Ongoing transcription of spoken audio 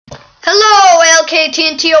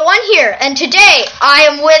TNT01 here, and today I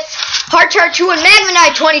am with HarChar2 and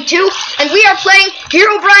MagmaKnight22, and we are playing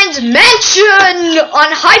HEROBRINE'S Mansion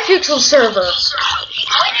on Hypixel server.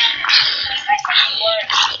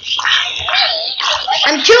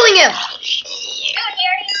 I'm killing him.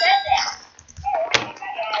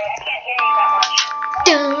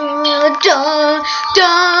 Dun, dun,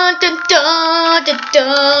 dun, dun, dun,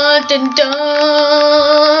 dun, dun,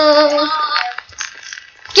 dun.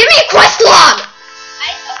 Give me a quest log!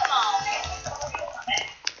 I took them all.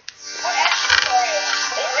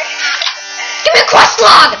 Give me a quest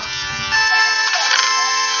log!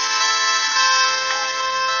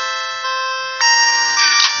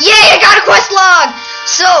 Yay, I got a quest log!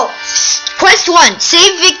 So, quest 1,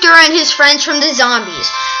 save Victor and his friends from the zombies.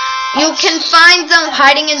 You can find them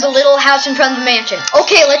hiding in the little house in front of the mansion.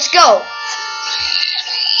 Okay, let's go.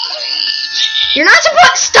 You're not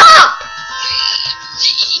supposed to stop!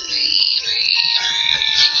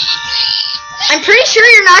 I'm pretty sure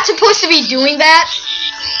you're not supposed to be doing that.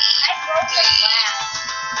 I broke the glass.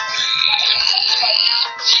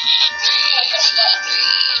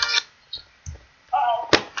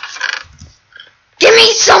 Give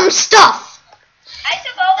me some stuff. I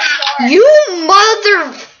took all the swords. You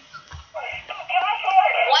mother...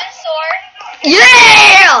 One sword.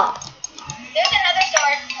 Yeah! There's another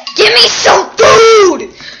sword. Give me some food!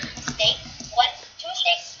 Steak. 2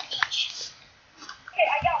 steaks each.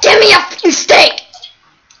 Give me a freaking steak!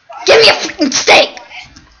 Give me a freaking steak!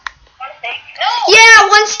 One steak? No! Yeah,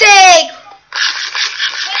 1 steak! 2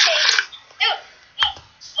 steaks. Dude.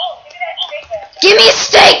 Oh, Give me a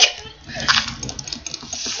steak!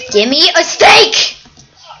 Give me a steak!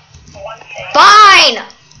 Fine!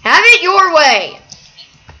 Have it your way!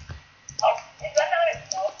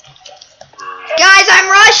 Guys, I'm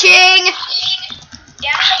rushing!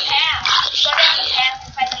 Down the path. Go down the path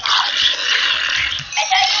to find the house. I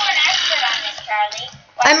thought you were an expert on this, Charlie.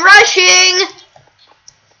 I'm rushing!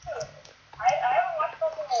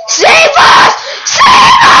 Save us!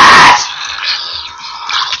 Save us!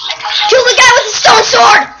 Kill the guy with the stone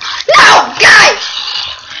sword! No, guys!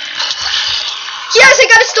 Yes, I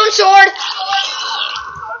got a stone sword!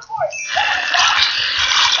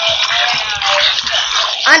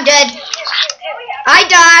 I'm dead. I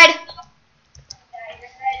died.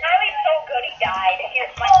 Charlie's so good he died.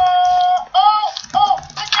 Here's my... Oh, what's the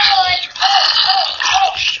one?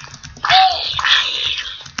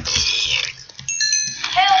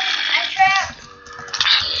 Help, I'm trapped.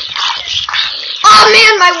 Oh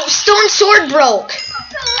man, my stone sword broke.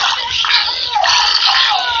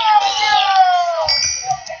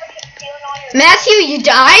 Matthew, you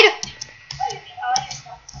died?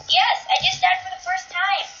 Yes, I just died for the first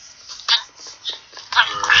time.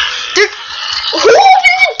 Who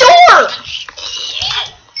opened the door?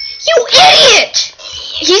 You idiot!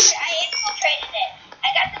 I infiltrated it. I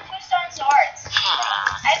got the 2 stone swords.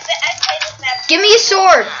 I played this map. Give me a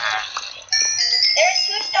sword. There's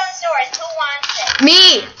 2 stone swords. Who wants it?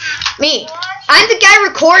 Me. I'm the guy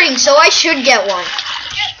recording, so I should get one.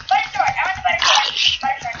 Butter sword. I want the butter sword.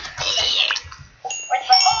 Butter sword. Where's the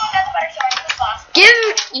butter? Oh, I got the butter sword. Who's lost?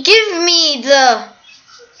 Give me the...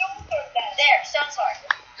 There, stone sword.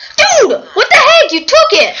 Dude, what the heck? You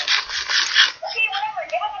took it. Okay, whatever.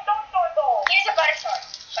 Give us a stone sword though. Here's a butter sword.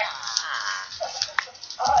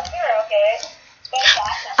 Here, okay.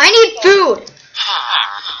 I need food.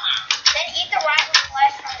 Then eat the rotten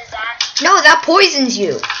flesh from the zombie. No, that poisons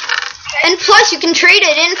you. And plus, you can trade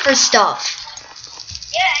it in for stuff.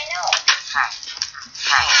 Yeah, I know.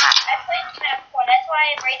 I played this map before. That's why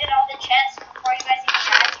I raided all the chests before you guys even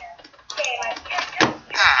got here. Okay,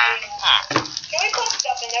 can we put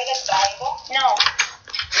stuff in there that's valuable? No.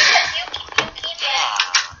 Because you keep it.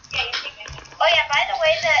 Yeah, you keep it. Oh yeah, by the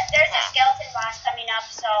way, there's a skeleton boss coming up,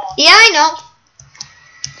 so... Yeah, I know.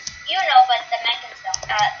 You know, but the mechans don't.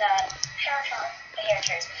 The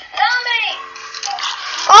HarChar2. Zombie!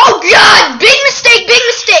 Oh god! Big mistake, big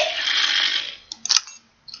mistake!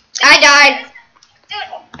 I died. Dude,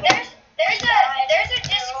 there's a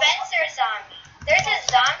dispenser zombie. There's a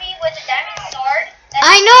zombie with a diamond sword.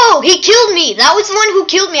 I know! He killed me! That was the one who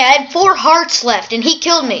killed me. I had 4 hearts left, and he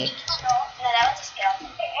killed me. No, that one's a skeleton.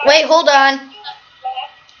 Wait, hold on.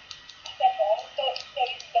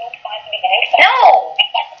 No!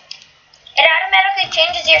 It automatically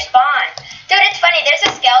changes your spawn. Dude, it's funny. There's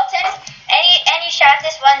a skeleton, and he shot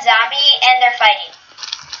this one zombie, and they're fighting.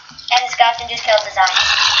 And the skeleton just killed the zombie.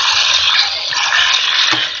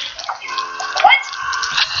 What?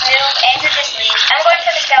 Noob, Andrew just leaves. I'm going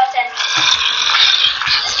for the skeleton.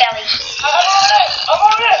 The skelly.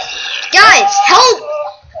 Guys, help!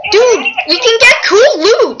 Dude, you can get cool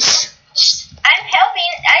loot! I'm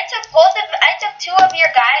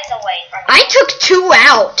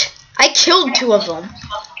out. I killed 2 of them.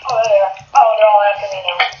 Oh, they're all after me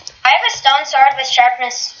now. I have a stone sword with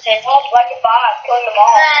sharpness 50. Oh, like a boss, killing them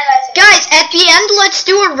all. Guys, at the end, let's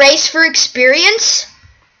do a race for experience.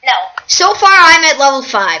 No. So far, I'm at level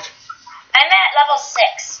 5. I'm at level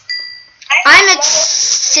 6. I'm at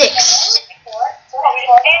 6.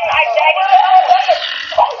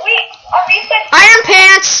 Iron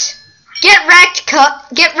Pants. Get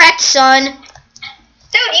wrecked, son.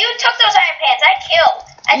 Dude, you took those iron pants. I killed.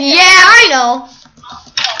 Yeah, I know.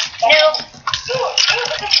 Noob. Dude,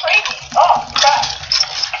 this is crazy. Oh, crap.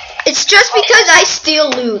 It's just because I steal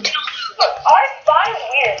loot. Dude, our spawn is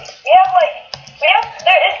weird.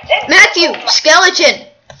 Matthew, skeleton.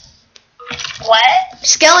 What?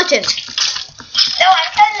 Skeleton. No, I'm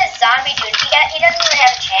killing this zombie dude. He doesn't even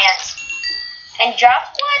have a chance. And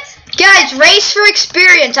drop what? Guys, race for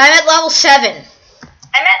experience. I'm at level 7.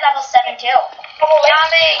 I'm at level 7 too.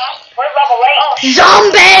 Zombie. We're level 8. Oh, shit.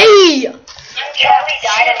 Zombie! Charlie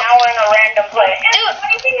died and now we're in a random place. Dude. What do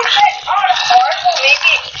you think is that? Maybe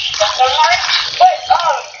the hard? But,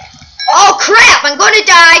 Oh crap! I'm gonna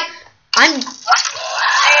die.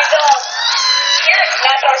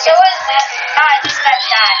 So is Matthew. I just got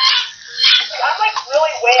shot. I'm like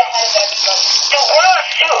really way ahead of everybody. Dude, we're on a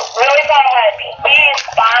suit. Really far ahead. We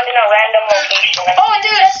spawned in a random location. Oh,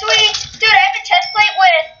 dude, sweet. Dude, I have a chest plate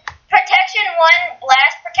with protection 1,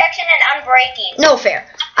 blast protection, and unbreaking. No fair.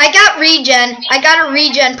 I got regen. I got a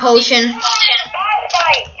regen potion. Boss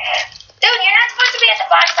fight. Dude, you're not supposed to be at the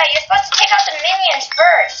boss fight. You're supposed to take out the minions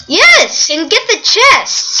first. Yes, and get the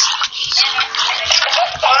chests. The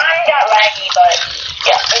spawn got laggy, but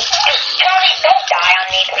yeah. Charlie, don't die on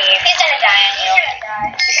me, please. He's gonna die on you.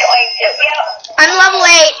 I'm level 8.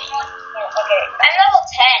 Okay. I'm level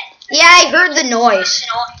 10. Yeah, I heard the noise.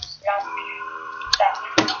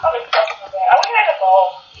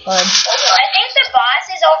 I think the boss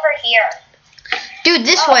is over here. Dude,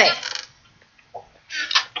 this way.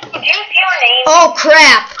 Did you see our name? Oh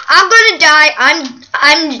crap! I'm gonna die.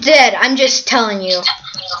 I'm dead. I'm just telling you.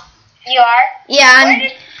 You are? Yeah,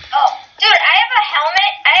 Dude, I have a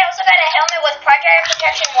helmet. I also got a helmet with projectile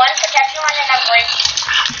protection 1, protection 1, and unbreaking.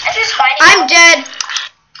 I'm just finding I'm out. dead.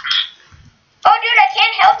 Oh, dude, I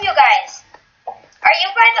can't help you guys. Are you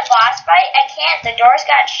by the boss fight? I can't. The doors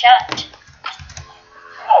got shut.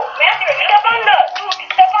 Oh, Matthew, step on the,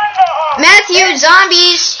 Matthew,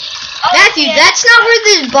 zombies. Oh, Matthew, yeah. that's not where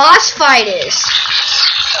this boss fight is.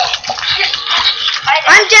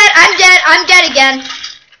 I'm dead. I'm dead again.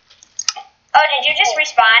 Oh, did you just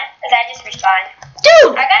respawn? Because I just respawned.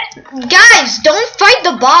 Dude, I got guys, don't fight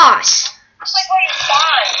the boss. It's like where you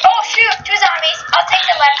spawn. Oh, shoot. 2 zombies. I'll take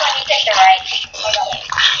the left one. You take the right.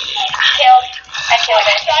 Killed. I killed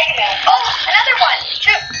it. Oh, another one.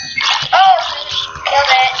 Shoot. Oh,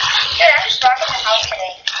 killed it. Dude, I'm just rocking the house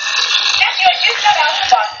today. Matthew, I just got out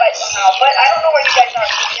the boss fight somehow, but I don't know where you guys are.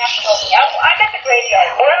 You have to help me. I'm at the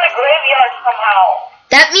graveyard. We're in the graveyard somehow.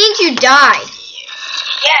 That means you died.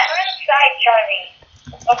 Yeah. We're inside, Charlie.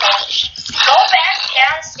 Okay. Go back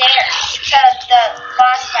downstairs to the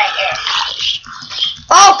boss fight is.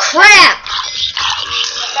 Oh crap!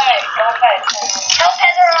 Okay. Help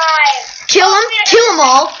has arrived. Kill them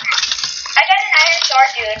all. I got an iron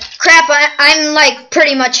sword, dude. Crap, I'm like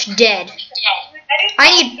pretty much dead.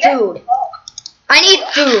 I need food. I need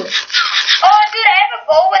food. Oh, dude, I have a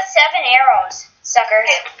bow with 7 arrows, sucker.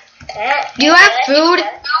 You have food?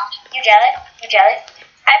 You jelly?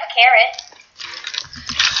 I have a carrot.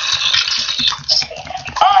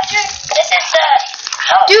 Oh, dude, this is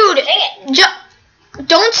oh, Dude, dang it.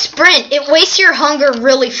 don't sprint. It wastes your hunger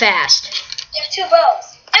really fast. You have 2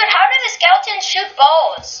 bows. Dude, how do the skeletons shoot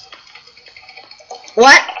bows?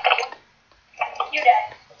 What? You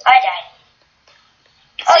died. I died.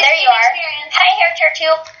 Oh, there you are. Hi, HarChar2.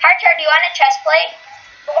 HarChar, do you want a chest plate?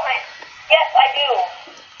 Yes, I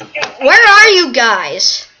do. Where are you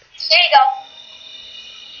guys? Here you go.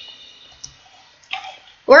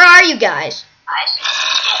 Where are you guys?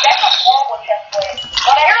 That's a horrible chest plate.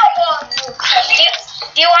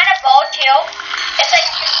 Do you want a bow too? It's like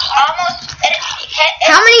almost.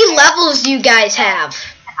 How many levels do you guys have?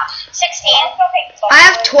 16. I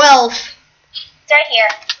have 12. It's right here.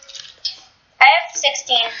 I have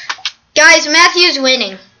 16. Guys, Matthew's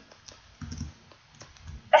winning.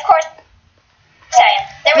 Of course. I am.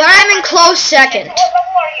 But I'm in close second. What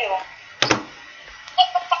level are you?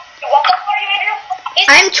 What level are you, Andrew?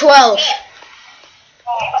 I'm 12.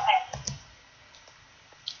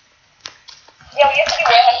 Yeah, we have to be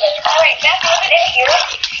way ahead. Alright, Matthew, is it in here?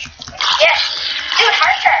 Yes. Dude,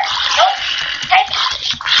 HarChar. Don't type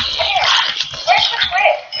here. Where's the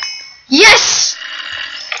grid? Yes!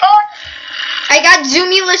 Oh, I got have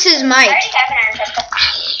Zumulus's mic. I already have an iron pistol.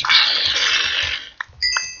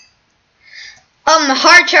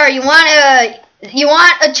 HarChar, you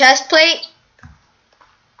want a chest plate?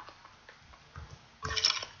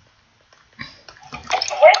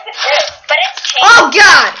 Where's the chest? But it's changed. Oh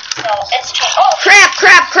God! So it's changed. Oh Crap!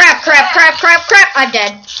 I'm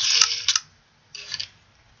dead.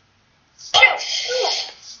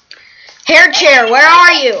 shoot! Hair chair, where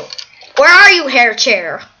are you? Where are you, hair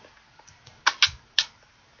chair?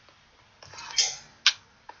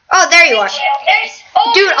 Oh, there you are.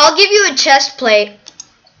 Dude, I'll give you a chest plate.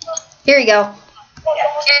 Here you go.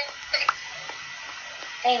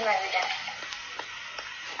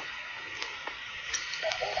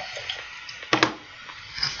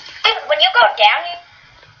 When you go down, you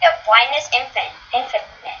have blindness infinite.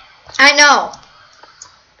 I know.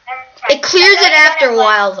 It clears it after a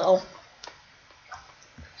while, though.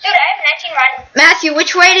 Dude, I have 19 run. Matthew,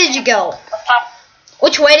 which way did you go?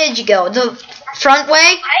 Which way did you go? The front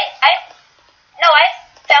way? No, I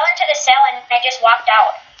fell into the cell and I just walked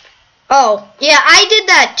out. Oh, yeah, I did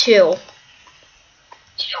that too.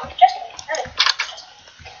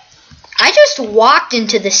 I just walked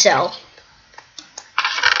into the cell.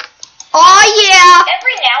 Oh, yeah.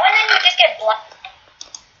 Every now and then you just get blood.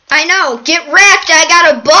 I know. Get wrecked. I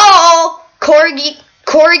got a ball.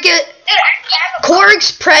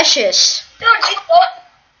 Korg's Precious. Dude,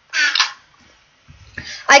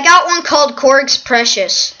 I got one called Korg's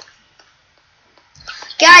Precious.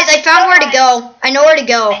 Guys, I found where to go. I know where to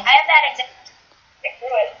go. I have that exact.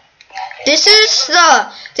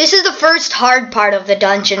 This is the first hard part of the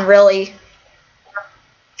dungeon, really.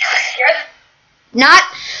 Not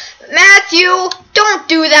Matthew, don't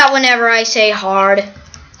do that whenever I say hard.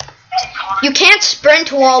 You can't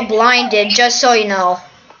sprint while blinded, just so you know. I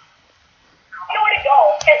know where to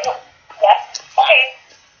go. Yes. Okay.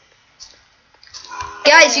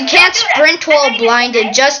 Guys, you can't sprint while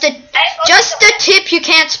blinded. Just a tip, you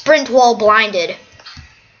can't sprint while blinded.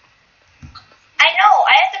 I know,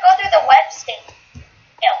 I have to go through the web still.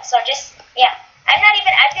 So just, yeah. I'm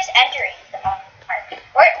just entering the part.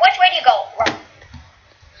 Which way do you go?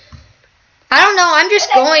 I don't know, I'm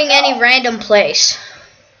just going any random place.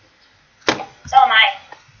 So am I.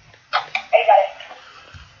 I got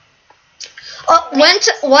it.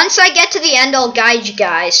 Once I get to the end, I'll guide you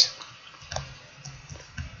guys.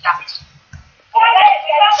 Oh, we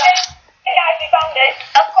found it. Hey guys, we found it.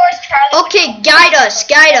 Of course, Charlie. Okay, guide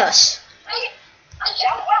us.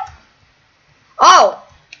 Oh,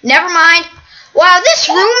 never mind. Wow, this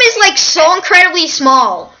room is like so incredibly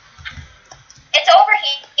small. It's over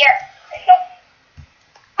here.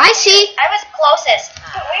 I see. I was closest. We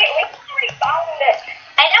already found it.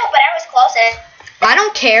 I know, but I was closest. I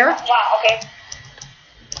don't care. Wow, okay.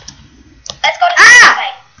 Let's go to the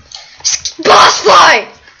fight. Boss fight!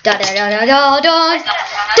 Da da da da da da da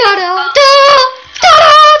da da da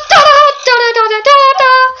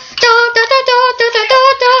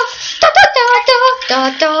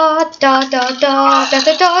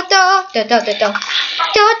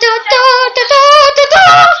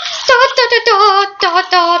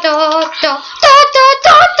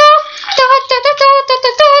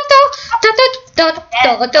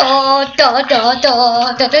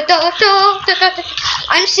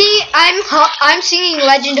I'm singing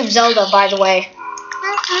Legend of Zelda, by the way.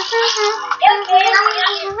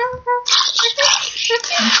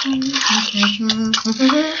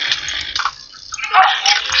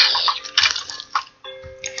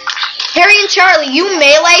 Harry and Charlie, you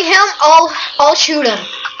melee him, I'll shoot him.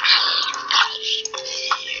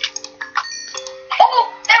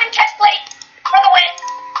 Oh, 7 chest plate for the win.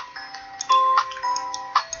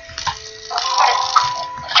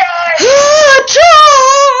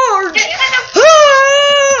 Charge! Dude, you guys have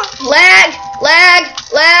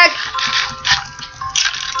Lag.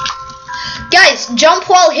 Guys, jump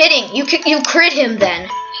while hitting. You crit him then.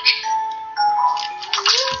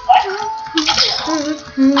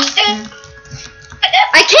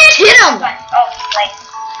 I can't hit him.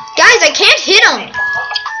 Guys, I can't hit him.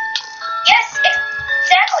 Yes,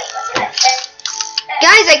 exactly.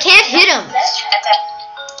 Guys, I can't hit him.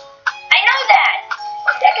 I know that.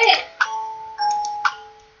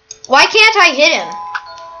 Why can't I hit him?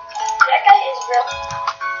 That guy is real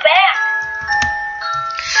bad.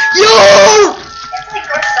 Yo!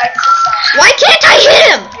 Why can't I hit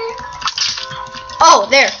him? Oh,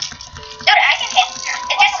 there. Dude, I can hit him.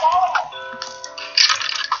 It just like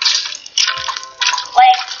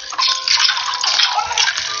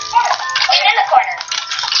he's in the corner.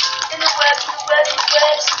 In the webs.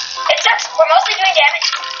 It sucks. We're mostly doing damage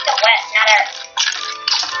to the web, not our.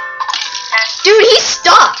 Dude, he's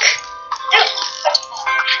stuck. Dude,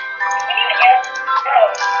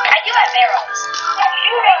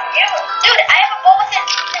 Dude, I have a bow with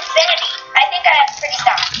infinity. I think I have pretty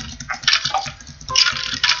strong.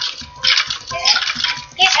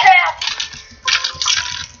 He's trapped.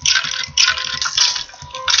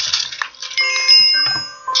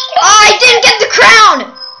 Oh, I didn't get the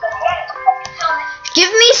crown!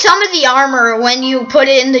 Give me some of the armor when you put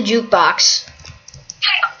it in the jukebox.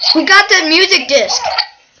 We got the music disc.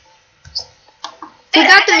 We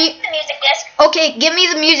got the music disc. Okay, give me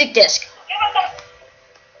the music disc.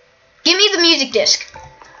 Give me the music disc. I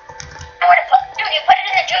know where to put. Dude, you put it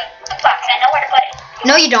in the jukebox. I know where to put it.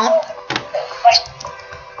 No, you don't.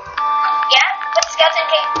 Yeah? Put the skeleton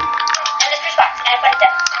cake in the jukebox, and I put it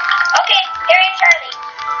there. Okay, Harry and Charlie.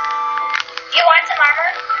 You want some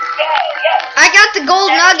armor? Yeah. I got the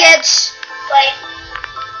gold nuggets. Like,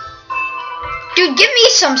 dude, give me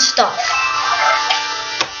some stuff.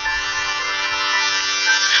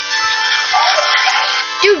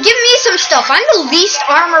 Dude, give me some stuff. I'm the least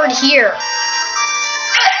armored here.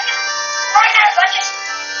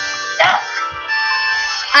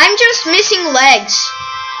 I'm just missing legs.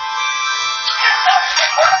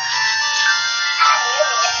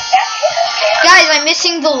 Guys, I'm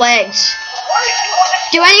missing the legs.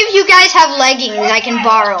 Do any of you guys have leggings I can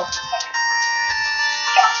borrow? No,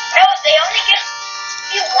 they only give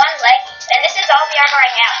you one leggings, and this is all the armor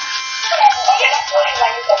I have.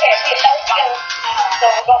 Okay, so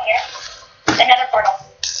we'll go here. Another portal.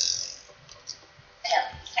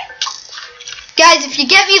 Guys, if you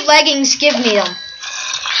get me leggings, give me them.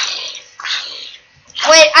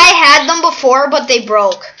 Wait, I had them before, but they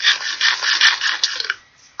broke.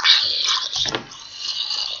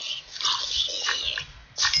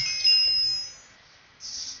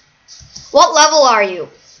 What level are you?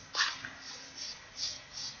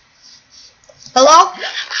 Hello?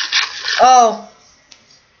 Oh.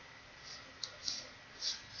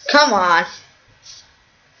 Come on.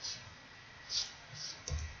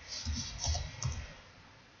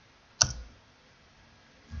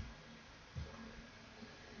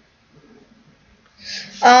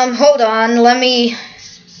 Hold on, let me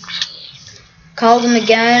call them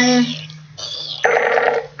again.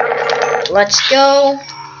 Let's go.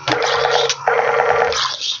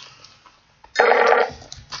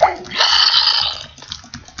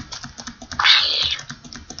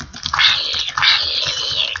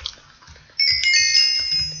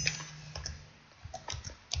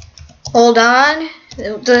 Hold on.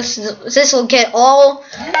 This will get all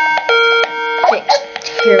fixed.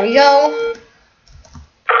 Here we go.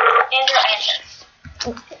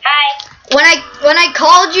 Hi. When I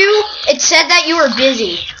called you, it said that you were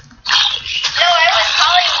busy. No, I was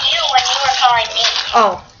calling you when you were calling me.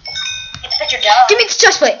 Oh. It's put your dog. Give me the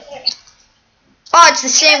chest plate. Oh, it's the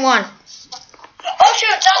same one. Oh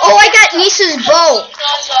shoot! Oh, I got Nisa's bow.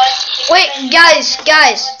 Wait, guys.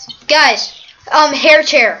 Hair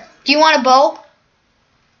chair. Do you want a bow?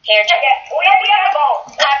 Hair chair. We got a bow.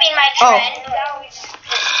 Copying my trend.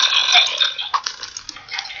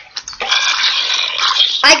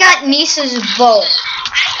 I got Nisa's bow.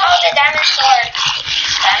 Oh, the diamond sword.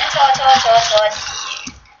 Diamond sword.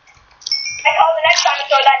 I call the next diamond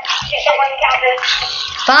sword that someone encounters.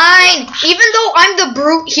 Fine. Even though I'm the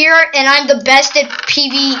brute here and I'm the best at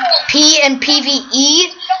PvP and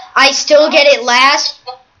PvE, I still get it last.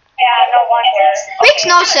 Yeah, no wonder. Makes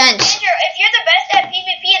no sense. Andrew, if you're the best at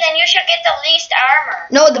PvP, then you should get the least armor.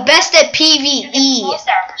 No, the best at PvE. Most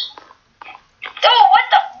armor. Oh, what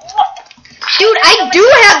the? What? Dude, I do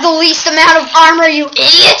have the least amount of armor, you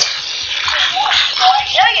idiot.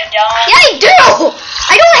 No, you don't. Yeah, I do.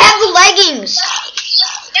 I don't have the leggings.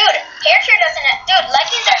 Dude, HarChar doesn't have. Dude,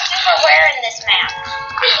 leggings are super rare in this map.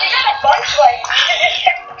 You got a bunch of leggings. You just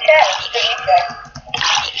check the chest.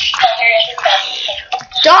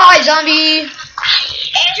 Die, zombie.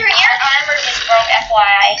 Andrew, your armor is broke,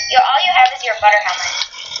 FYI. All you have is your butter helmet.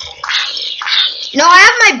 No, I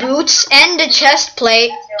have my boots and the chest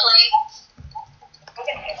plate.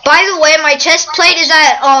 By the way, my chest plate is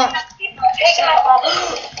at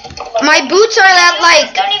my boots are at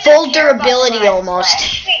like full durability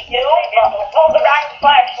almost.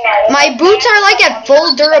 My boots are like at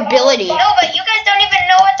full durability. No, but you guys don't even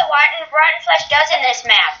know what the rotten flesh does in this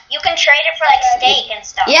map. You can trade it for like steak and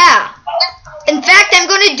stuff. Yeah. In fact, I'm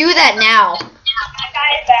gonna do that now.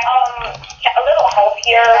 Guys, a little help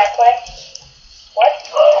here. What?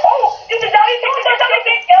 Oh, dude, there's a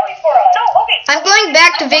big belly for us. No, okay. I'm going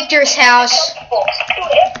back to Victor's house. Dude,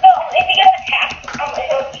 if he gets attacked,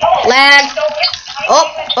 Lag. Oh.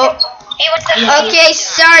 Hey, what's up? Okay,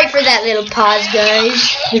 sorry for that little pause, guys.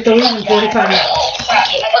 You can leave in 45 minutes. Well,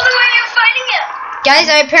 then why are you fighting him? Guys,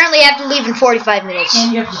 I apparently have to leave in 45 minutes.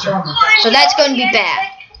 And you have to jump. So that's going to be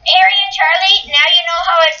bad. Harry and Charlie, now you know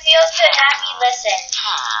how it feels to not be listened.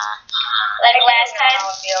 Like last time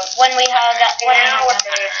when we hung up.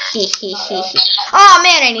 Oh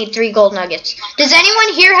man, I need 3 gold nuggets. Does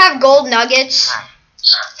anyone here have gold nuggets?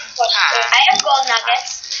 I have gold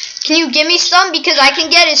nuggets. Can you give me some? Because I can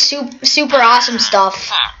get his super awesome stuff.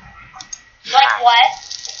 Like what?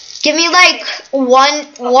 Give me like one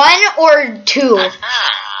or 2.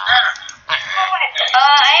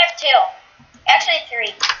 I have 2. Actually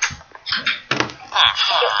 3.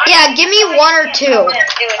 Yeah, give me 1 or 2. Dude, I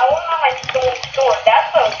want my sword.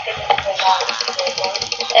 That's what I was thinking so long.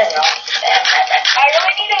 I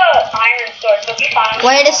really need an iron sword, so be fine.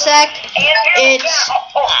 Wait a sec. It's...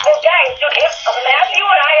 guys, dude, Matthew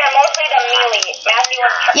and I are mostly the melee. Matthew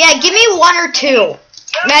and... Yeah, give me 1 or 2.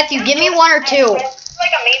 Matthew, give me 1 or 2.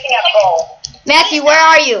 Like amazing at bow. Matthew, where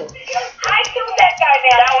are you? I killed that guy,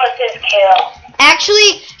 man. That was his kill.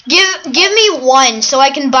 Actually, give me 1 so I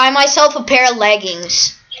can buy myself a pair of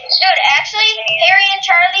leggings. Dude, actually, Harry and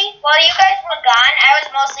Charlie, while you guys were gone, I was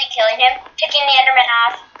mostly killing him, picking the Enderman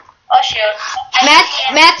off. Oh shoot.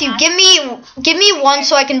 Matthew, give me 1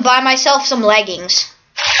 so I can buy myself some leggings.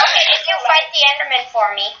 Okay, did you fight the Enderman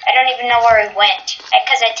for me? I don't even know where he went,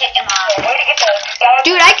 because I took him off.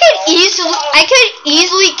 Dude, I could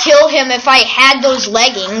easily kill him if I had those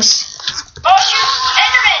leggings. Oh shoot,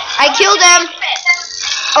 Enderman! I killed him.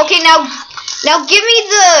 Okay, now give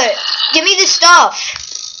me the stuff.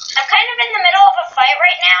 I'm kind of in the middle of a fight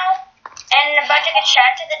right now, and I'm about to get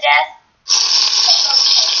shot to the death.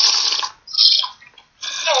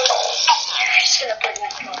 I'm just gonna put my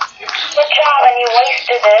phone. Good job, and you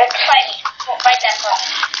wasted it. Fight me. We'll fight that phone.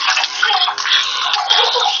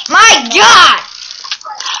 My God!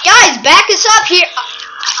 Guys, back us up here.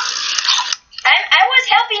 I was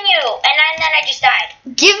helping you, and then I just died.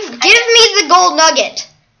 Give me the gold nugget.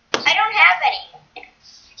 I don't have any.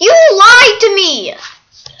 You lied to me.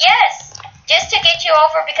 Yes, just to get you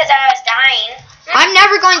over because I was dying. I'm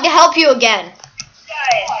never going to help you again.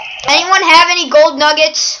 Guys, Anyone have any gold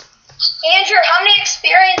nuggets? Andrew, how many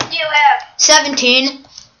experience do you have? 17.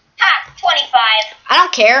 Ha, 25. I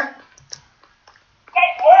don't care.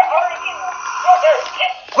 guys, where are you?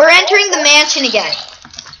 We're entering the mansion again.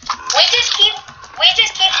 We just keep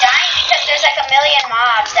dying because there's like a million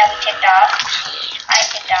mobs that we kicked off. I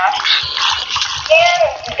kicked off.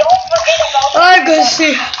 And don't forget about I can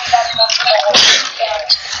see.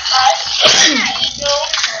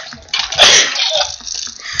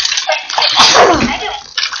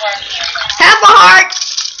 Have a heart.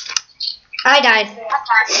 I died.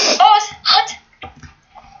 Oh, what?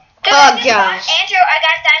 Dude, Oh, gosh. Andrew, I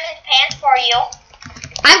got diamond pants for you.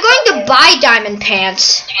 I'm going to buy diamond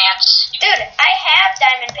pants. Dude, I have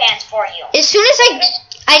diamond pants for you. As soon as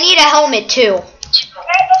I need a helmet too.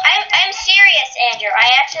 I'm serious, Andrew. I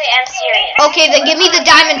actually am serious. Okay, then give me the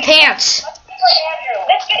diamond pants. Andrew.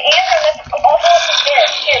 Let's get Andrew. Let's all go up the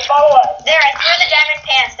stairs. Here, follow us. There, I threw the diamond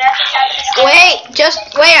pants. They're at the top of the stairs. Wait, just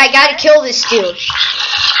wait. I gotta kill this dude.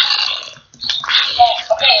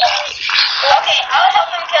 Okay, I'll help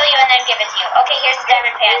him kill you and then give it to you. Okay, here's the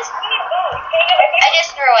diamond pants. I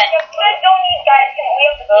just threw it.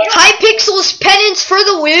 Hypixel's penance for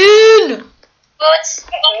the win. Boots.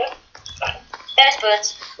 There's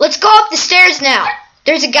Boots. Let's go up the stairs now.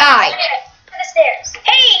 There's a guy. To the stairs.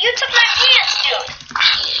 Hey, you took my pants, dude.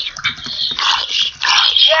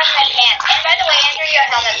 You have my pants. And by the way, Andrew, your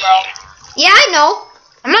helmet broke. Yeah, I know.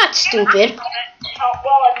 I'm not stupid.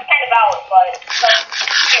 Well, it's kind of out, but if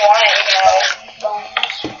you want it, you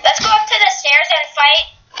know. Let's go up to the stairs and fight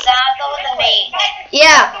Zado the mage.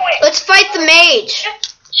 Yeah, let's fight the mage.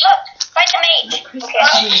 Look, fight the mage.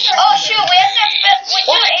 Oh shoot, we have to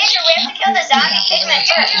kill the zombie pigman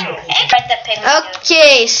first. And fight the pigman.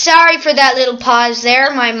 Okay, sorry for that little pause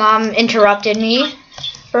there. My mom interrupted me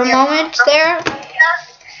for a moment there.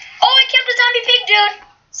 Oh, I killed the zombie pig, dude.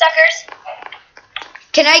 Suckers.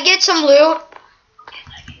 Can I get some loot?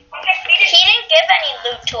 He didn't give any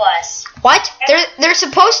loot to us. What? They're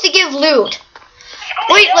supposed to give loot.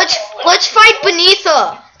 Wait, let's fight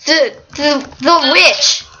Benitha, the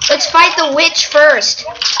witch. Let's fight the witch first.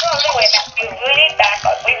 Oh, no, wait, we need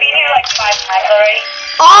backup. We've been here like 5 times already.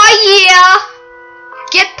 Oh yeah!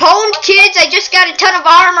 Get pwned, kids. I just got a ton of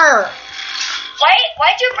armor.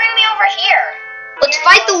 Why'd you bring me over here? Let's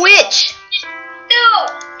fight the witch.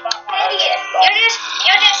 Dude, idiot.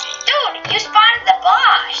 Dude, you spawned the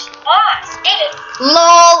boss. Idiot.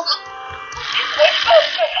 Lol. This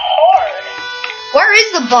is hard. Where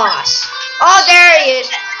is the boss? Oh, there he is.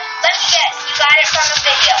 Let's guess. You got it from a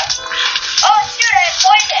video. Oh, shoot, I have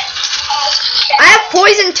poison. I have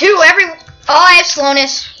poison too. Oh, I have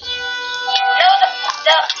slowness. No,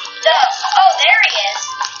 Oh, there he is.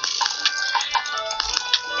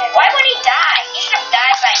 Why would he die? He should have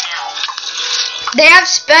died by now. They have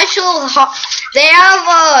they have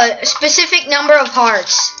a specific number of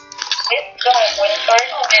hearts. It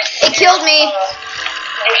killed me. Oh,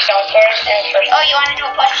 you want to do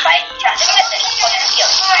a push fight? Try to miss it. We're gonna kill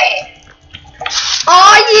you.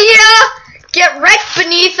 Oh yeah! Get wrecked,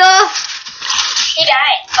 Beneatha. He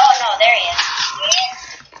died. Oh no, there he is.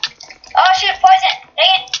 Oh shoot, poison.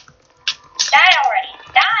 Dang it. Die already.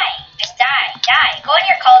 Die. Just die. Die. Go in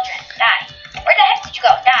your cauldron. Die. Where the heck did you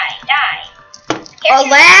go? Die. Die. Oh,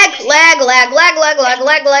 lag.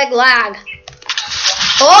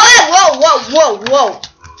 Oh, whoa.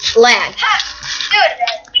 Lag. Ha! Dude.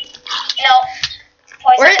 No.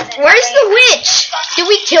 Poison Where's the witch? Did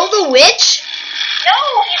we kill the witch?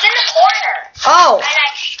 No, he's in the corner. Oh.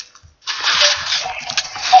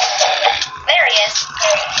 There he is.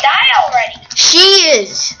 Die already. She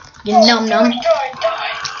is. You num.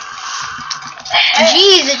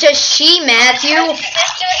 Jeez, it's just she, Matthew. What does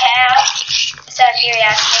this dude have? Is that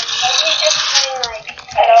curiosity?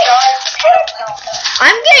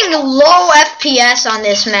 I'm getting low FPS on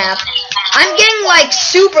this map. I'm getting like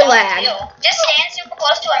super lag. Just stand super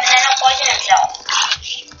close to him and then he'll poison himself.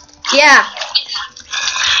 Yeah.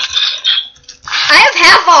 I have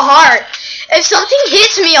half a heart. If something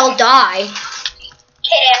hits me, I'll die.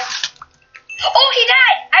 Hit him. Oh, he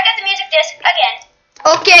died. I got the music disc again.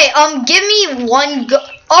 Okay, give me one give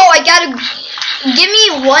me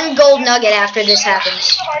one gold nugget after this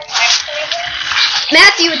happens.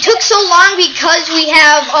 Matthew, it took so long because we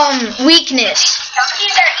have weakness.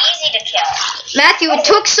 Donkeys are easy to kill. Matthew, it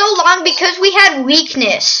took so long because we had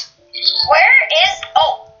weakness. Where is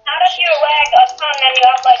How does you lag a ton and you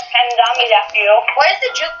have like 10 zombies after you? where's the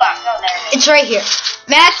jukebox? Oh, there it is. It's right here.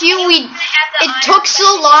 Matthew, it took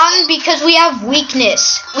so long because we have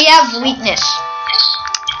weakness. We have weakness.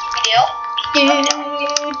 We do? Dude, guys, we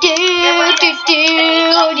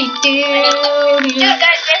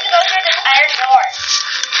have to go through this iron door.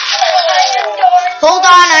 Hold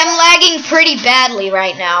on, I'm lagging pretty badly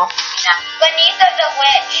right now. Beneath of the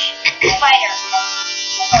witch. Spider.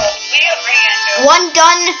 One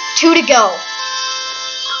done, 2 to go.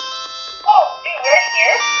 Oh, dude, we're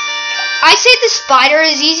here? I say the spider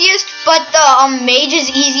is easiest, but the mage is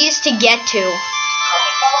easiest to get to.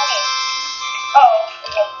 Oh.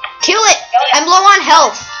 Kill it! I'm low on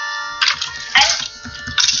health.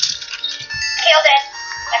 Killed it.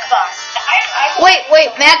 Like a boss.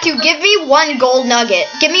 Wait, Matthew, give me one gold nugget.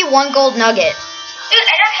 Give me one gold nugget. Dude,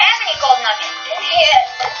 I don't have any gold nuggets.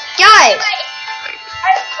 Guys,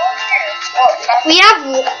 we have...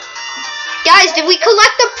 Guys, did we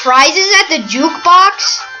collect the prizes at the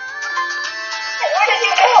jukebox? Where did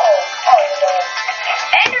you go?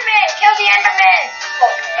 Enderman! Kill the Enderman!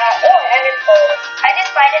 I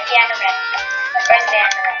just fighted the Enderman. Where's the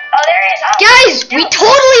Enderman? Oh, there he is. Oh. Guys, we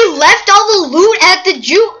totally left all the loot at the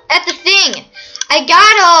thing. I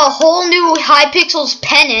got a whole new Hypixel's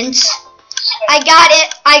penance. I got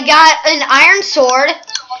an iron sword,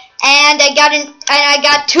 and I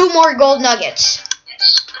got 2 more gold nuggets.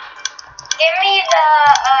 Give me the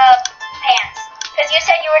pants, because you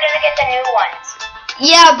said you were gonna get the new ones.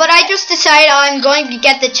 Yeah, but I just decided I'm going to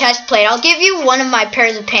get the chest plate. I'll give you one of my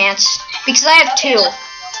pairs of pants because I have 2. Meet at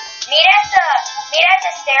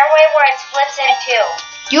the stairway where it splits in 2.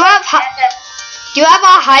 Do you have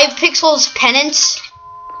a Hypixel's penance?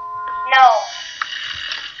 No.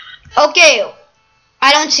 Okay,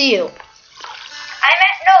 I don't see you. I meant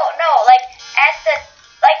no, like at the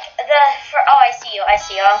oh, I see you.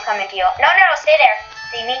 I'm coming to you. No, stay there.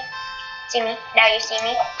 See me? See me? Now you see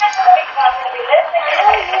me? I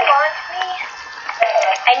know you want me.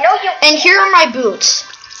 I know you. And here are my boots.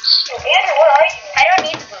 Andrew, where are you? I don't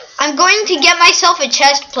need the boots. I'm going to get myself a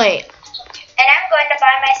chest plate. And I'm going to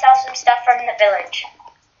buy myself some stuff from the village.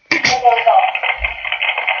 Because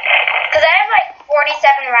I have like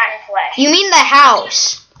 47 rotten flesh. You mean the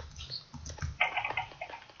house?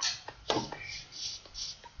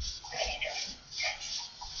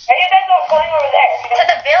 Are you guys all going over there? To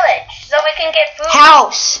the village, so we can get food.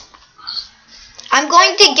 House. I'm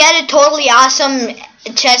going to get a totally awesome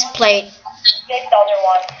chest plate.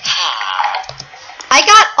 I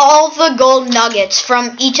got all the gold nuggets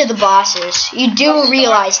from each of the bosses. You do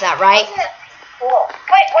realize that, right? Cool.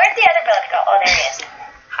 Wait, where's the other village go? Oh, there he is.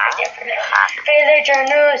 Villager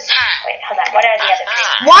news. Wait, hold on. What are the other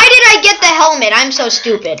things? Why did I get the helmet? I'm so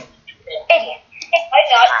stupid. Idiot. I'm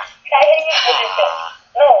not. I hate you.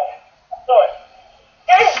 No. Good.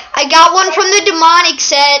 I got one from the demonic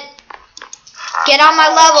set. Get on my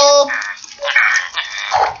level.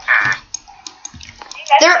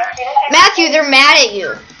 Matthew, they're mad at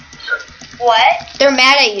you. What? They're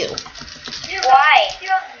mad at you. Why?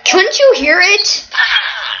 Couldn't you hear it?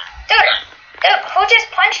 Dude, who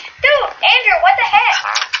just punched? Dude, Andrew, what the heck?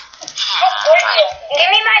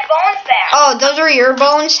 Give me my bones back. Oh, those are your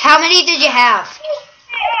bones? How many did you have?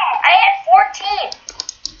 I had 14.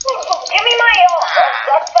 Give me my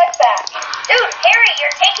flesh back. Dude, Harry,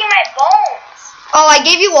 you're taking my bones. Oh, I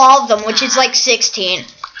gave you all of them, which is like 16.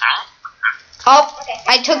 Oh,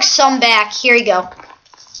 I took some back. Here you go. My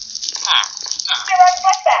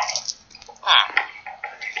flesh back.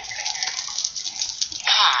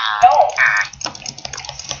 No.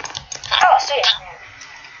 Oh, sweet.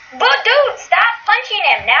 But dude, stop punching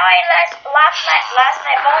him. Now I lost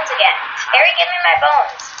my bones again. Harry, give me my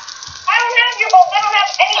bones. I don't have your bones. I don't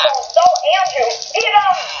have any bones. So, Andrew, get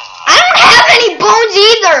them. I don't have any bones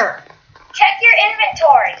either. Check your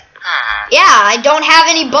inventory. Yeah, I don't have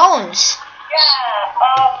any bones. Yeah,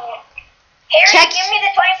 Harry, give me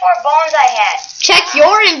the 24 bones I had. Check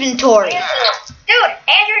your inventory. Dude,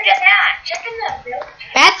 Andrew does not. Check in the village.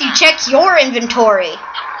 Matthew, check your inventory.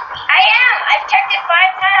 I am. I've checked it 5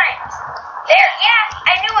 times. There,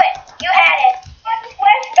 yeah, I knew it. You had it.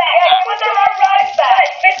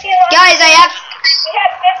 Guys, I have...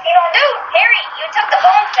 Dude, Harry, you took the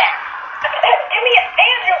bones back. Give me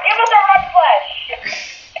Andrew, give us our rotten flesh.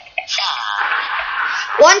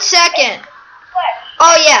 1 second. Flesh.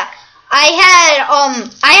 Oh yeah, I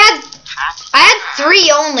had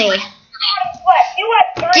 3 only. Flesh. You had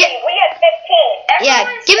 3. We had 15. Yeah,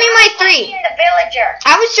 Everyone's give me my 3. punching the villager.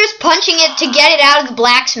 I was just punching it to get it out of the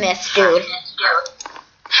blacksmith, dude. There,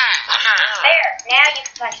 now you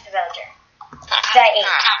can punch the villager. I ate.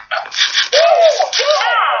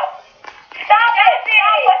 Stop it!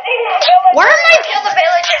 Where am I? Kill the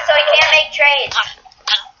villager so he can't make trades.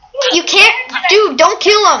 You can't, dude. Don't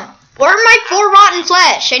kill him. Where are my 4 rotten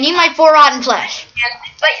flesh? I need my 4 rotten flesh.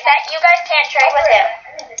 But you guys can't trade with him.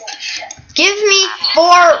 Give me 4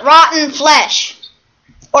 rotten flesh,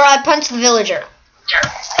 or I punch the villager.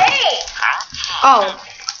 Hey! Oh.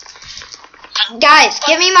 Guys,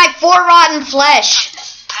 give me my 4 rotten flesh.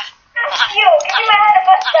 You, give me my rotten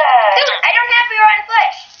flesh back. Dude, I don't have your rotten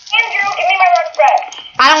flesh. Andrew, give me my rotten flesh.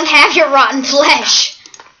 I don't have your rotten flesh.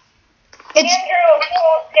 It's. Andrew,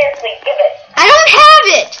 seriously, give it. I don't have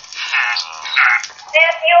it.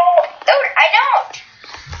 Matthew. Dude, I don't.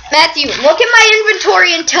 Matthew, look at my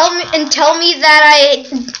inventory and tell me that I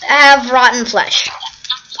have rotten flesh. You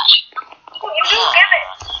do give it.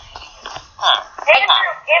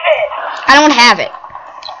 Andrew, give it. I don't have it.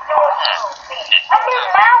 I'm in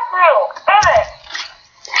Matthew. Give it.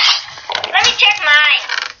 Let me check mine.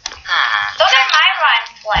 Those are my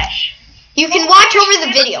rotten flesh. You can watch over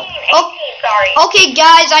the video. 18, Oh, sorry. okay,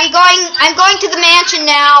 guys, I'm going to the mansion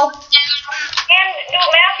now. And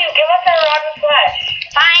Matthew, give us our rotten flesh.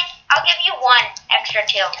 Fine, I'll give you 1 extra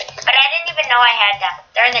too. But I didn't even know I had them.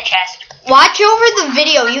 They're in the chest. Watch over the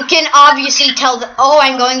video. You can obviously tell oh,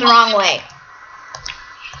 I'm going the wrong way.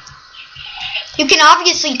 You can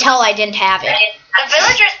obviously tell I didn't have it. The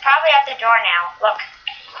villager's probably at the door now. Look.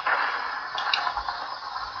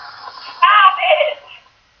 Stop it.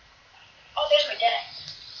 Oh, there's my dad.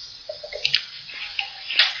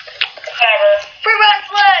 Whatever. Free rotten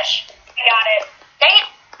flesh. I got it. Dang it.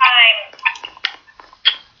 Time.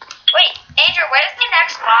 Wait, Andrew, where's the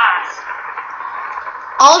next boss?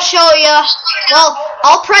 I'll show you. Well,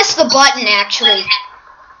 I'll press the button, actually.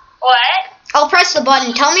 What? I'll press the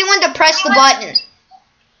button. Tell me when to press the button.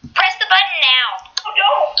 Press the button now. Oh,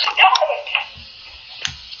 don't.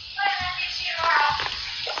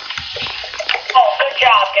 Oh, good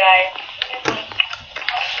job, guys.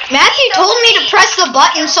 Matthew told me to press the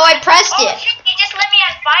button, so I pressed Oh, it. shit, he just lit me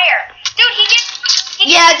on fire. Dude, he just...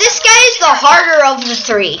 Yeah, this guy is the harder of the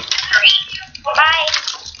 3. Bye.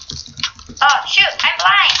 Oh, shoot, I'm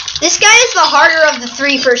blind. This guy is the harder of the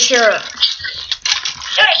 3 for sure.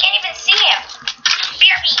 Dude, I can't even see him.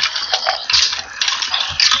 Fear me.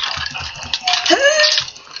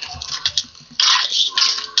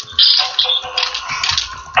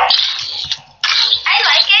 I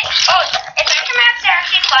like it. Oh, adventure maps are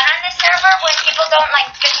actually fun on this server when people don't like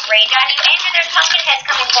just rage on you. Andrew, there's pumpkin heads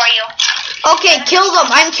coming for you. Okay, kill them.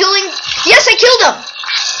 I'm killing. Yes, I killed them.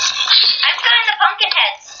 I'm killing the pumpkin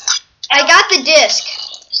heads. I got the disc.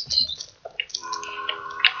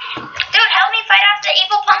 Dude, help me fight off the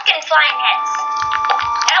evil pumpkin flying heads.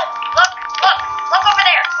 Help! Look over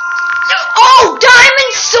there. Dude, Oh,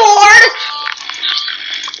 diamond sword!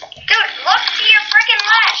 dude, look to your freaking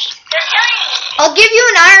left. They're killing me. I'll give you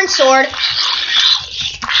an iron sword.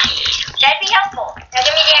 That'd be helpful. Now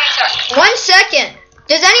give me the iron sword. 1 second.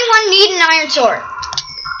 Does anyone need an iron sword?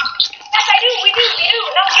 I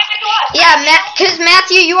boss. Yeah, because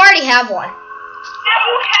Matthew, you already have one. Now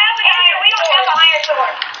you have an iron. We don't have an iron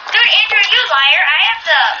sword. Dude, Andrew, you liar. I have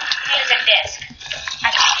the music disc.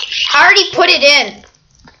 I already put it in.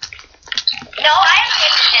 No, I have the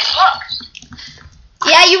music disc. Look.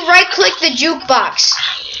 Yeah, you right-click the jukebox.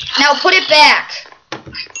 Now put it back.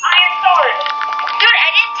 Iron sword. Dude, I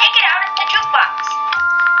didn't take it out of the jukebox.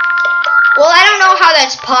 Well, I don't know how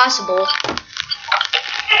that's possible.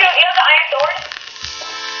 You have the iron sword?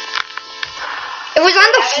 It was on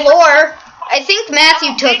the floor. I think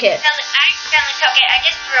Matthew took it. I accidentally took it. I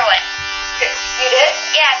just threw it. You did?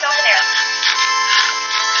 Yeah, it's over there.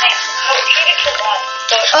 Thanks. No, you need to kill one.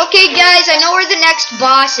 So, Okay, guys, I know where the next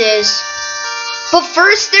boss is. But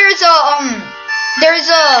first, there's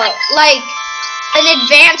like an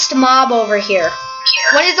advanced mob over here.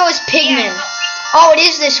 One of those pigmen. Oh, it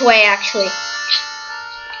is this way, actually. Oh,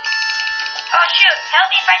 shoot. Help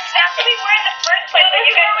me find the fountain. we were in the first place. This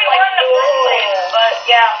is where we were in the first place. But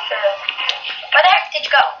yeah, sure. Where the heck did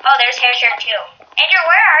you go? Oh, there's HarChar2. Andrew,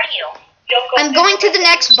 where are you? I'm going to the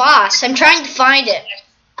next boss. I'm trying to find it.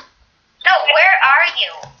 No, where are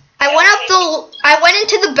you? I went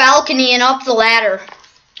into the balcony and up the ladder.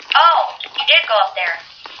 Oh, you did go up there.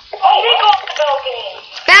 Oh, we go up the balcony.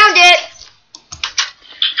 Found it.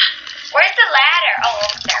 Where's the ladder? Oh,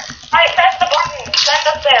 over there. Alright, press the button. Send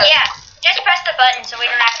up there. Yeah, just press the button so we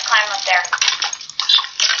don't have to climb up there.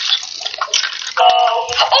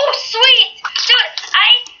 Oh, sweet! Dude, I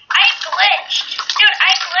glitched. Dude,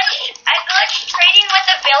 I glitched trading with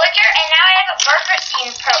a villager, and now I have a burger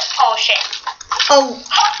scene potion. Oh,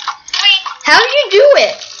 Sweet. how did you do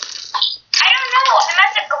it? I don't know. It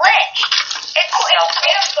must have glitched. It's so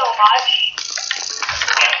Freedom so much.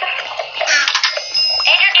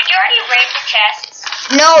 Andrew, did you already raid the chests?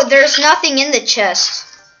 No, there's nothing in the chest.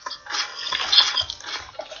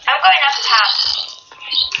 I'm going up top.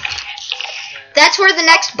 That's where the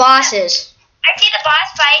next boss is. I see the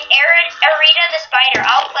boss fight, Arita the spider.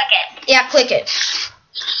 I'll click it. Yeah, click it.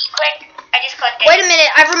 Click. I just clicked it. Wait a minute.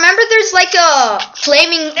 I remember there's like a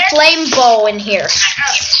flame bow in here.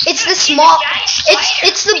 It's the small.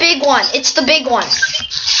 It's the big one. It's the big one.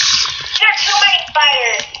 There are too many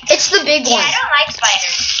spiders. It's the big Yeah, one. I don't like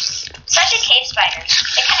spiders. Especially cave spiders.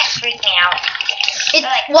 They kind of freak me out.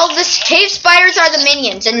 Well, the cave spiders are the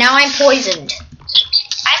minions, and now I'm poisoned.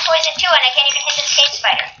 I'm poisoned too, and I can't even hit this cave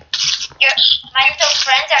spider. My little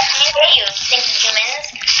friends are coming for you, stinky humans.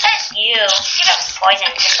 That's you. You got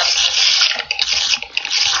poisoned. You're so stinky.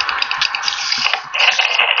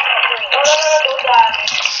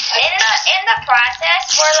 In the process,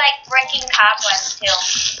 we're like breaking cobwebs too.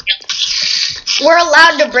 We're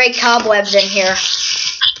allowed to break cobwebs in here.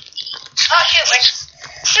 Oh shoot,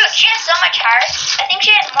 dude, she has so much hearts. I think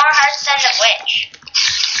she has more hearts than the witch.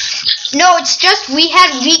 No, it's just we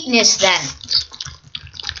had weakness then.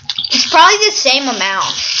 It's probably the same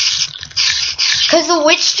amount. Because the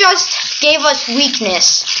witch just gave us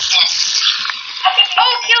weakness.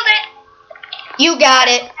 Oh, killed it. You got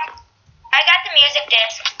it. I got the music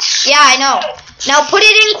disc. Yeah, I know. Now put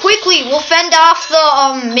it in quickly. We'll fend off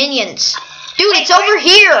the minions. Dude, it's over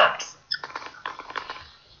here.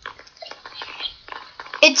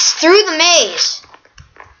 It's through the maze.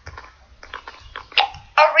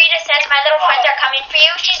 Oh, Rita says my little friends are coming for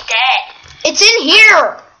you. She's dead. It's in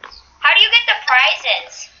here. How do you get the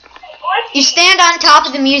prizes? You stand on top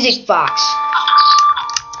of the music box.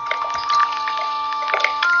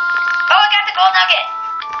 Oh, I got the gold nugget.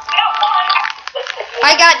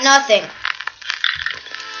 I got nothing. Dude,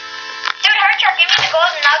 HarChar, give me the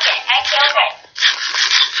golden nugget. I killed it.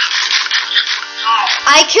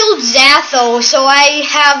 I killed Zatho, so I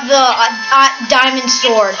have the diamond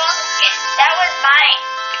sword. That was mine.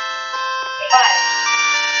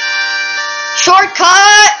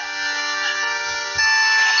 Shortcut!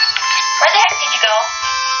 Where the heck did you go?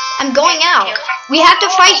 I'm going out. We have to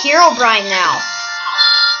fight Herobrine now.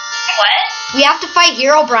 What? We have to fight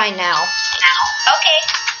Herobrine now. Okay.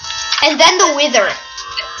 And then the Wither. Wait,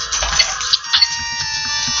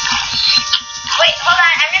 hold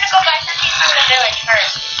on. I'm gonna go buy something from the village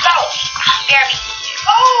first. Go! BRB.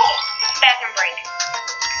 Oh! Bathroom break.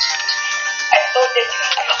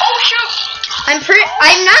 Oh, shoot! I'm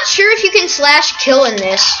not sure if you can / kill in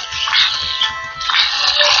this.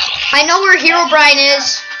 I know where Herobrine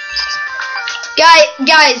is.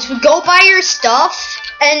 Guys, go buy your stuff,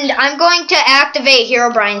 and I'm going to activate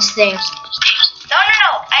Herobrine's thing. No.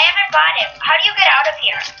 I haven't bought it. How do you get out of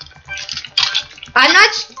here? I'm not.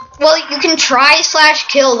 Well, you can try /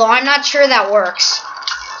 kill, though. I'm not sure that works. /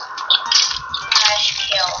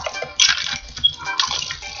 kill.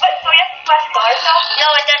 But so we have to fire now? No,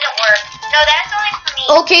 it doesn't work. No, that's only for me.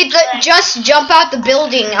 Okay, just jump out the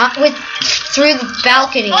building through the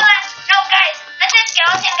balcony. Hold on. No, guys. Let that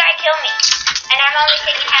skeleton guy kill me. And I'm only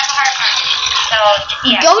taking half a heart from him. So,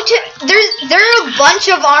 yeah. Go to there are a bunch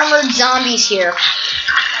of armored zombies here.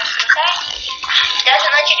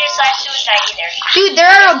 Doesn't let you do /suicide either. Dude, there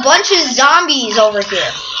are a bunch of zombies over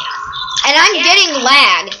here. And I'm getting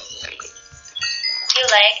lag. You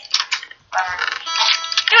lag?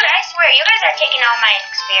 Dude, I swear, you guys are taking all my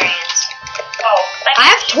experience. Oh. Like, I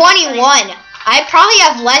have 21. I probably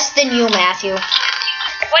have less than you, Matthew. What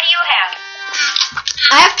do you have?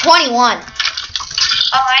 I have 21.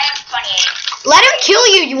 Oh, I have 28. Let him kill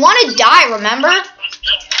you. You want to die, remember? Oh, I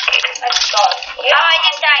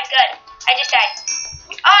just died. Good. I just died.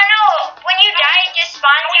 Oh, no. When you die, it just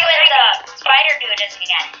spawns you in the spider dude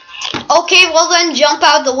again. Okay, well then jump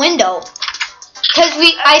out the window. Because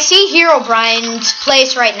I see HEROBRINE'S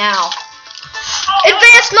place right now.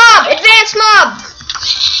 Advanced mob! Advanced mob!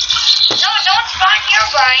 No, don't spawn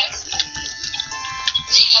HEROBRINE'S.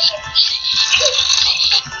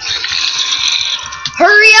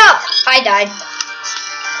 Hurry up! I died.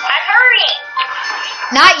 I'm hurrying.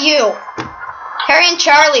 Not you. Harry and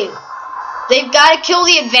Charlie. They've got to kill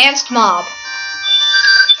the advanced mob.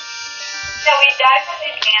 No, we died from the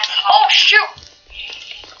advanced. Oh, shoot.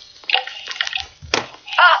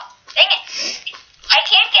 Oh, dang it. I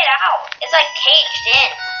can't get out. It's like caged in.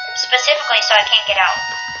 Specifically, so I can't get out.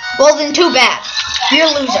 Well then, too bad. You're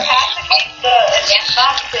a loser. The advanced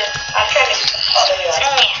boxes. I'm trying to. Oh, there you are.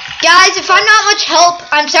 Guys, if I'm not much help,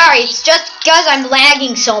 I'm sorry. It's just because I'm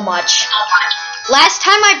lagging so much. Last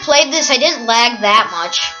time I played this, I didn't lag that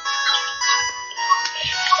much.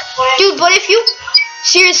 Dude, but if you...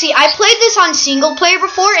 Seriously, I played this on single player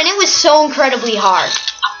before, and it was so incredibly hard.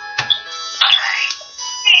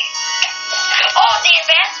 Oh, the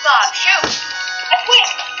advanced mob. Shoot. Wait,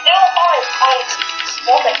 they're all on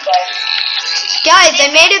multiplayer. Guys,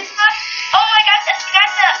 I made it... Oh, I got it.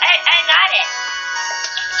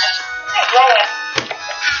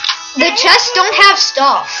 The chests don't have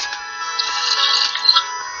stuff.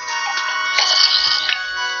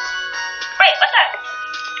 Wait, what's up?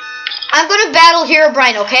 I'm gonna battle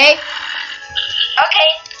HEROBRINE, okay? Okay,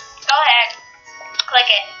 go ahead. Click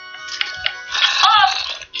it. Oh,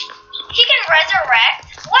 he can resurrect?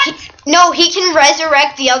 What? No, he can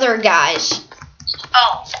resurrect the other guys.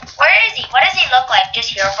 Oh, where is he? What does he look like?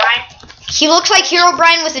 Just HEROBRINE? He looks like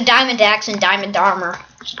HEROBRINE with a diamond axe and diamond armor.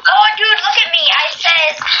 Oh, dude, look at me. I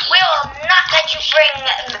says, we will not let you bring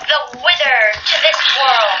the wither to this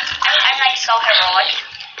world. I'm like so heroic.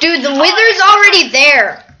 Dude, the wither's already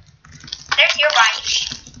there. There's HEROBRINE.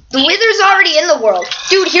 The wither's already in the world.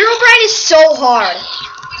 Dude, HEROBRINE is so hard.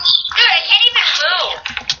 Dude, I can't even move.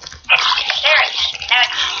 There, now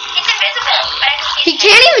he's invisible. But I can see He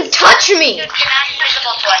can't even touch me. Dude, you're not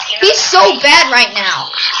invisible to us. You know He's that, so right? bad right now.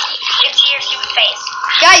 You can see your stupid face.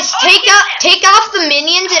 Guys, take off the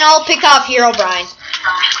minions and I'll pick off HEROBRINE. I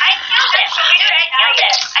killed him. Dude, I killed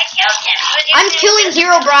him. I killed him. I'm killing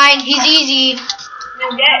HEROBRINE. He's easy.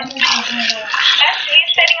 You're dead.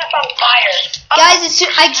 He's setting us on fire. Guys,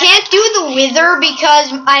 I can't do the wither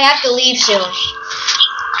because I have to leave soon.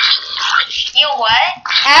 You what?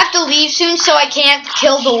 I have to leave soon, so I can't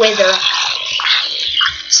kill the wither.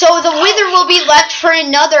 So the wither will be left for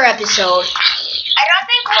another episode. I don't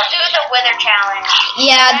think we'll do the wither challenge.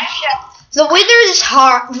 Yeah, the wither is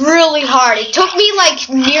hard, really hard. It took me like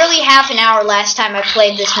nearly half an hour last time I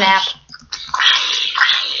played this map. Dude,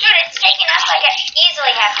 it's taking us like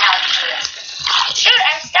easily half an hour to do this. Dude,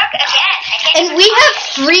 I'm stuck again. I can't And even we find have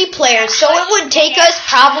it. 3 players, so it would take us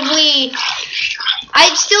probably,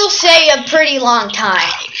 I'd still say a pretty long time.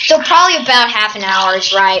 So probably about half an hour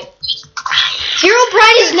is right.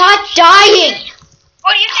 HEROBRINE is not dying. Who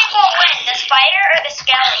do you think will win, the spider or the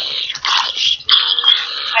skeleton?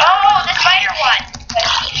 Oh, the spider won.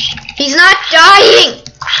 He's not dying.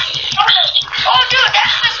 Oh, dude,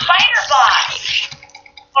 that's the spider boss.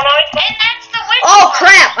 And that's the witch Oh boss.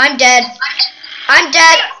 crap, I'm dead. I'm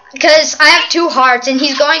dead because I have 2 hearts and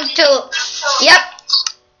he's going to, yep.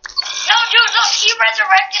 No, dude, look, he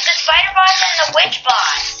resurrected the spider boss and the witch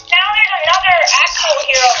boss. Now there's another actual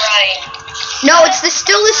HEROBRINE. No, it's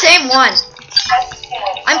still the same one.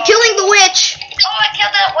 I'm killing the witch. Oh, I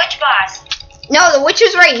killed the witch boss. No, the witch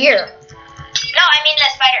is right here. No, I mean the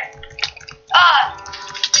spider.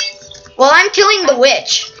 Well, I'm killing the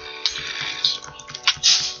witch.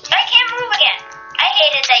 I can't move again. I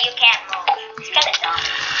hate it that you can't move. It's kind of dumb.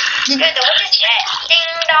 Dude, the witch is dead.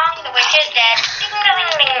 Ding dong, the witch is dead. Ding dong,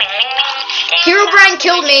 ding ding ding ding. Ding, HEROBRINE dong,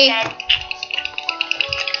 killed the witch me. is dead.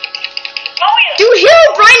 Oh, yeah. Dude,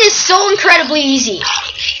 Herobrine is so incredibly easy.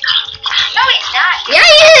 No, he's not. Yeah,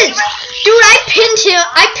 he is. Dude, I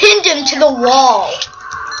pinned him to the wall.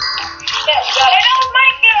 That was my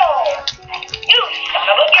kill. You son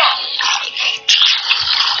of a gun.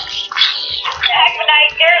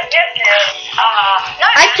 MagmaKnight, you're good. No,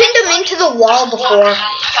 I pinned him into the wall before.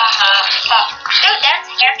 Dude, that's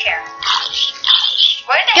HarChar.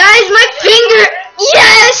 Where the Guys, my finger.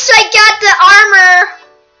 Yes, I got the armor.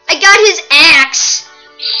 I got his axe.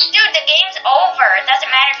 Dude, the game's over. It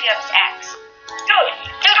doesn't matter if you have his axe. Dude,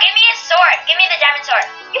 Dude, give me his sword. Give me the diamond sword.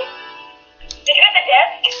 did you get the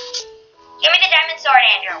desk? Give me the diamond sword,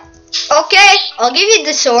 Andrew. Okay, I'll give you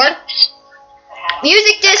the sword.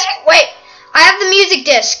 Music disc. Wait, I have the music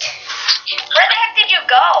disc. Where the heck did you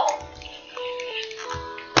go?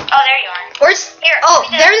 Oh, there you are. Where's? Here, Oh,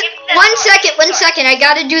 give me there's. give me the 1 sword. second. 1 second. I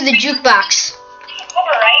gotta do the jukebox.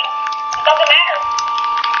 Over, right? It doesn't matter.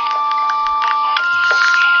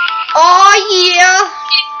 Oh yeah.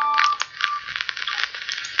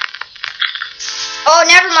 Oh,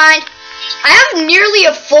 never mind. I have nearly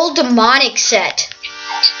a full demonic set.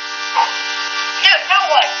 Dude, no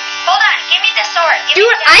what? Hold on. Give me the sword. Give Dude,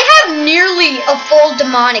 me the I have nearly a full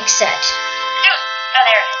demonic set. Dude. Oh,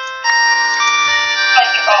 there it is.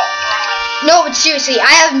 No, but seriously,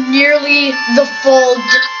 I have nearly the full.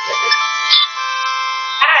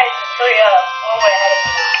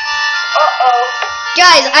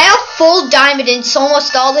 Guys, I have full diamond and it's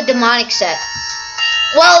almost all the demonic set.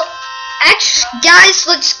 Well, actually, guys,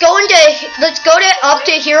 let's go to up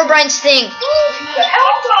to Herobrine's thing.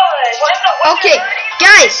 Okay,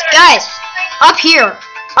 guys, up here,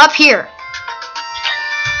 up here,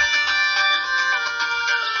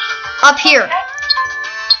 up here,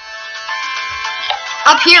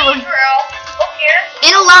 up here.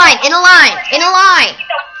 In a line, in a line, in a line.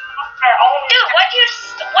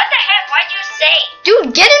 Dude, what the heck? What'd you say?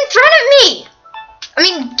 Dude, get in front of me. I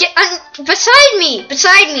mean, get beside me,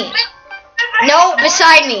 beside me. No,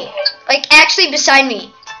 beside me. Like, actually beside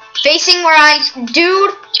me. Facing where I'm,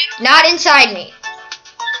 dude, not inside me.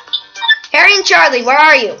 Harry and Charlie, where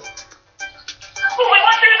are you? We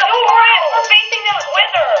went through the forest. We're facing them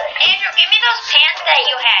with her. Andrew, give me those pants that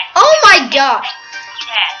you had. Oh my god. You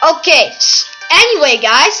had. Okay, anyway,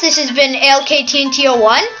 guys, this has been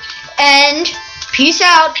ALKTNT01, and peace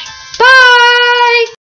out. Bye!